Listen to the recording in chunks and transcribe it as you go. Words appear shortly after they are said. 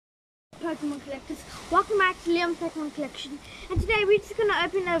Pokemon collectors? Welcome back to Liam's Pokemon collection, and today we're just gonna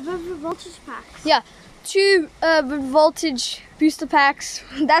open a Vivid Voltage packs. Yeah, 2 voltage booster packs.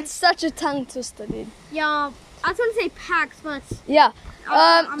 That's such a tongue twister, dude. Yeah, I was gonna say packs, but yeah.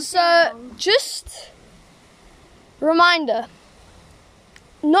 so just reminder.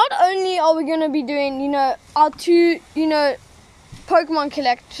 Not only are we gonna be doing, our 2, Pokemon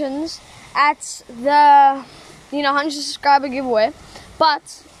collections at the 100 subscriber giveaway,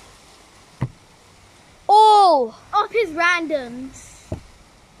 but all of his randoms.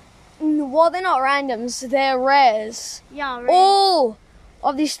 Well, they're not randoms, they're rares. Yeah, right. All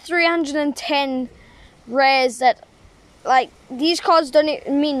of these 310 rares that, these cards don't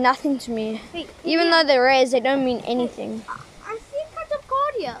mean nothing to me. Wait, even though they're rares, they don't mean anything. I see a cut up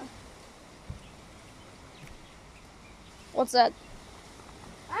card here. What's that?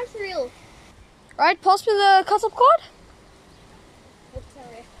 That's real. Right, pass me the cut up card.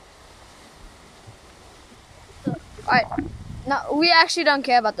 Alright, now we actually don't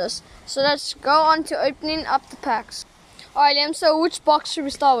care about this. So let's go on to opening up the packs. Alright, Liam, so which box should we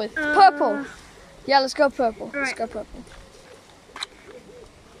start with? Purple. Yeah, let's go purple. Right. Let's go purple.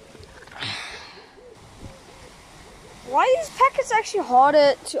 Why are these packets actually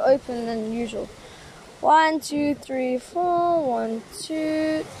harder to open than usual? 1, 2, 3, 4. 1,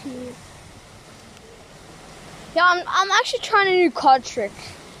 2, 3. Yeah, I'm actually trying a new card trick.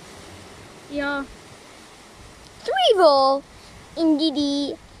 Yeah. 3-ball,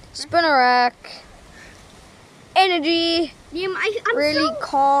 Indeedee, Spinnerack, Energy. Liam, I'm really so,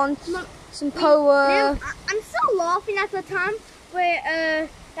 can't. Some power. Liam, I'm still laughing at the time where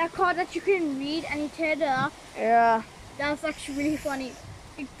that card that you couldn't read and he teared it up. Yeah. That was actually really funny.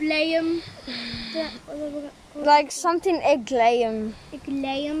 Eglayum. Like something Eglayum.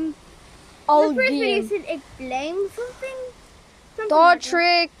 Eglayum. Oh, the first video said Eglayum something.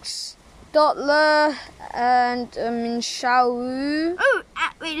 Dartrix, Dottler, and Minshao. Oh,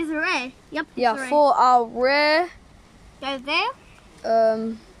 wait, is it rare? Yep. Yeah, for our rare. Go there.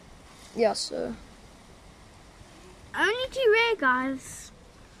 Yeah, so. Only 2 rare, guys.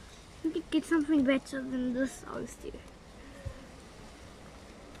 We could get something better than this, obviously.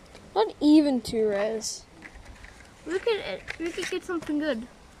 Not even 2 rares. We could get something good.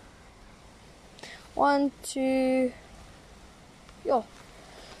 1, 2. Yo.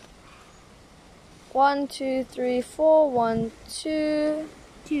 1, 2, 3, 4. 1, 2.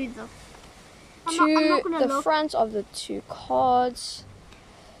 2 though. The front of the 2 cards.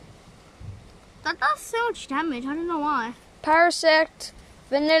 That does so much damage. I don't know why. Parasect,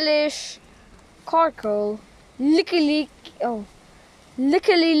 Vanillish, Carkol, Lickily.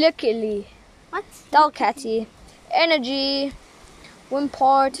 What? Dalcatty, Energy,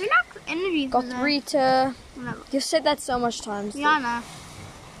 Wimpart, Energy. Gothrita. You've said that so much times. Yeah, I know.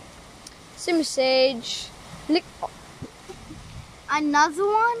 Simisage, Another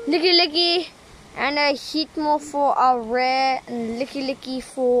one? Licky, and a Heatmore for our rare, and Licky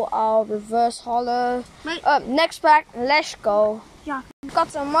for our reverse hollow. Wait. Next pack, let's go. Yeah. We've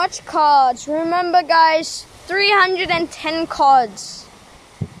got so much cards. Remember, guys, 310 cards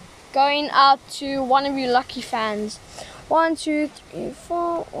going out to one of you lucky fans. 1, 2, 3,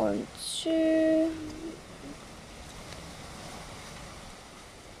 4. 1, 2.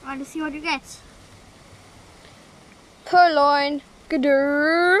 Alright, let's see what you get. Purloin,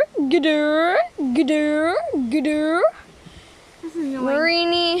 Gadur. This is annoying.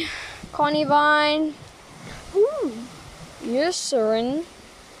 Marini, Conivine, Ooh. Ursaring,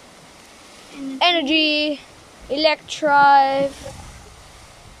 Energy, Electrive.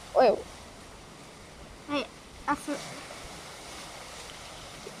 Wait, that's what.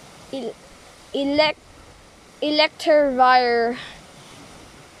 Electivire,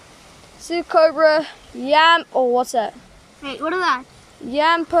 Cobra, what's that? Wait, what is that?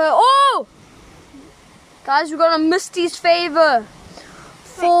 Yamper. Oh! Guys, we got a Misty's Favor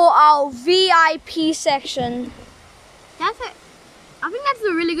for our VIP section. I think that's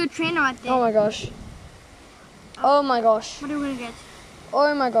a really good trainer right there. Oh my gosh. Oh my gosh. What are we gonna get?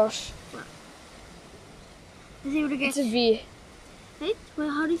 Oh my gosh. Let's see what we get. It's a V. Wait, well,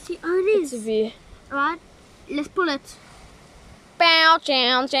 how do you see? Oh, it is. It's a V. Alright, let's pull it. Bow,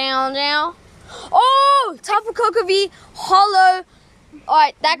 down. Oh! Tapu Koko V, hollow.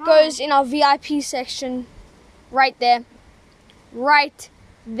 Alright, that goes in our VIP section. Right there. Right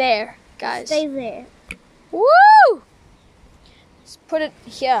there, guys. Stay there. Woo! Let's put it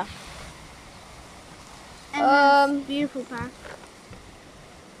here. And beautiful pack.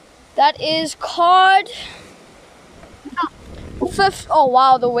 That is card 50. Oh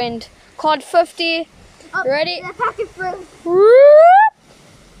wow, the wind. Card 50. Oh, Ready? The pack is full. Whoop.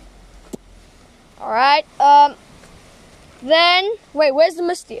 Then, wait, where's the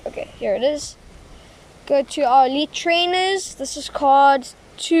Misty? Okay, here it is. Go to our elite trainers. This is card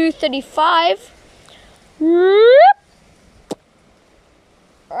 235.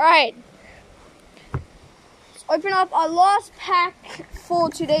 Alright. Let's open up our last pack for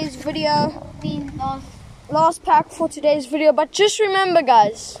today's video. Last pack for today's video. But just remember,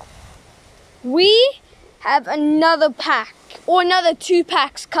 guys, we have another pack or another 2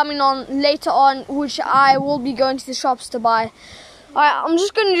 packs coming on later on, which I will be going to the shops to buy. Alright, I'm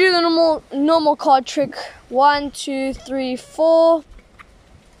just going to do the normal card trick. 1, 2, 3, 4.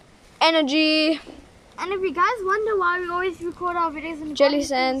 Energy. And if you guys wonder why we always record our videos in Jelly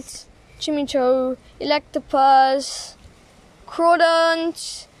Scent, Chimicho, Electabuzz,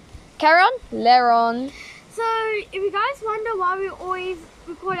 Crawdont, Caron, Leron. So if you guys wonder why we always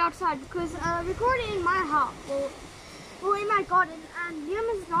record outside, because recording in my house or in my garden, and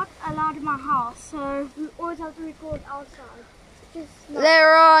Liam is not allowed in my house, so we always have to record outside.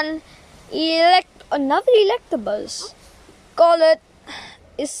 Leron, another Electabuzz, Golett,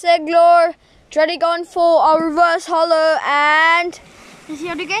 Iseglor, Dreadigon for our reverse holo, and Does he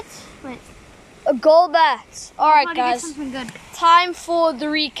already get? Wait. a Golbat. Alright, guys, Something good. time for the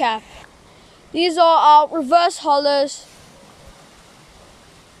recap. These are our reverse holos.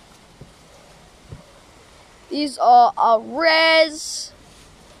 These are our rares.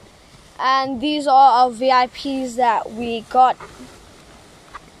 And these are our VIPs that we got.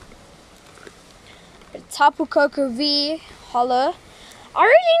 Tapu Koko V holo. I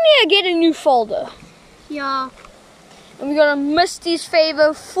really need to get a new folder. Yeah. And we got a Misty's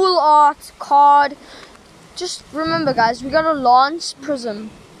Favor full art card. Just remember, guys, we got a Lance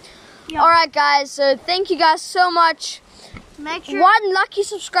Prism. Yeah. Alright, guys, so thank you guys so much. Make sure 1 lucky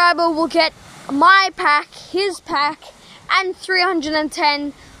subscriber will get my pack, his pack, and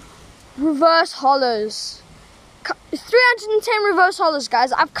 310 reverse holos. 310 reverse holos,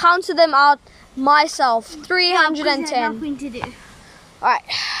 guys. I've counted them out myself. 310. nothing to do. Alright.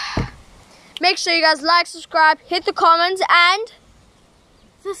 Make sure you guys like, subscribe, hit the comments, and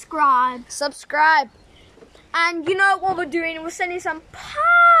Subscribe. And you know what we're doing? We're sending some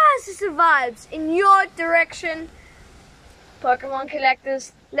positive vibes in your direction. Pokemon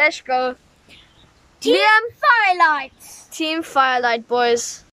collectors, let's go. Team Firelight. Team Firelight, boys.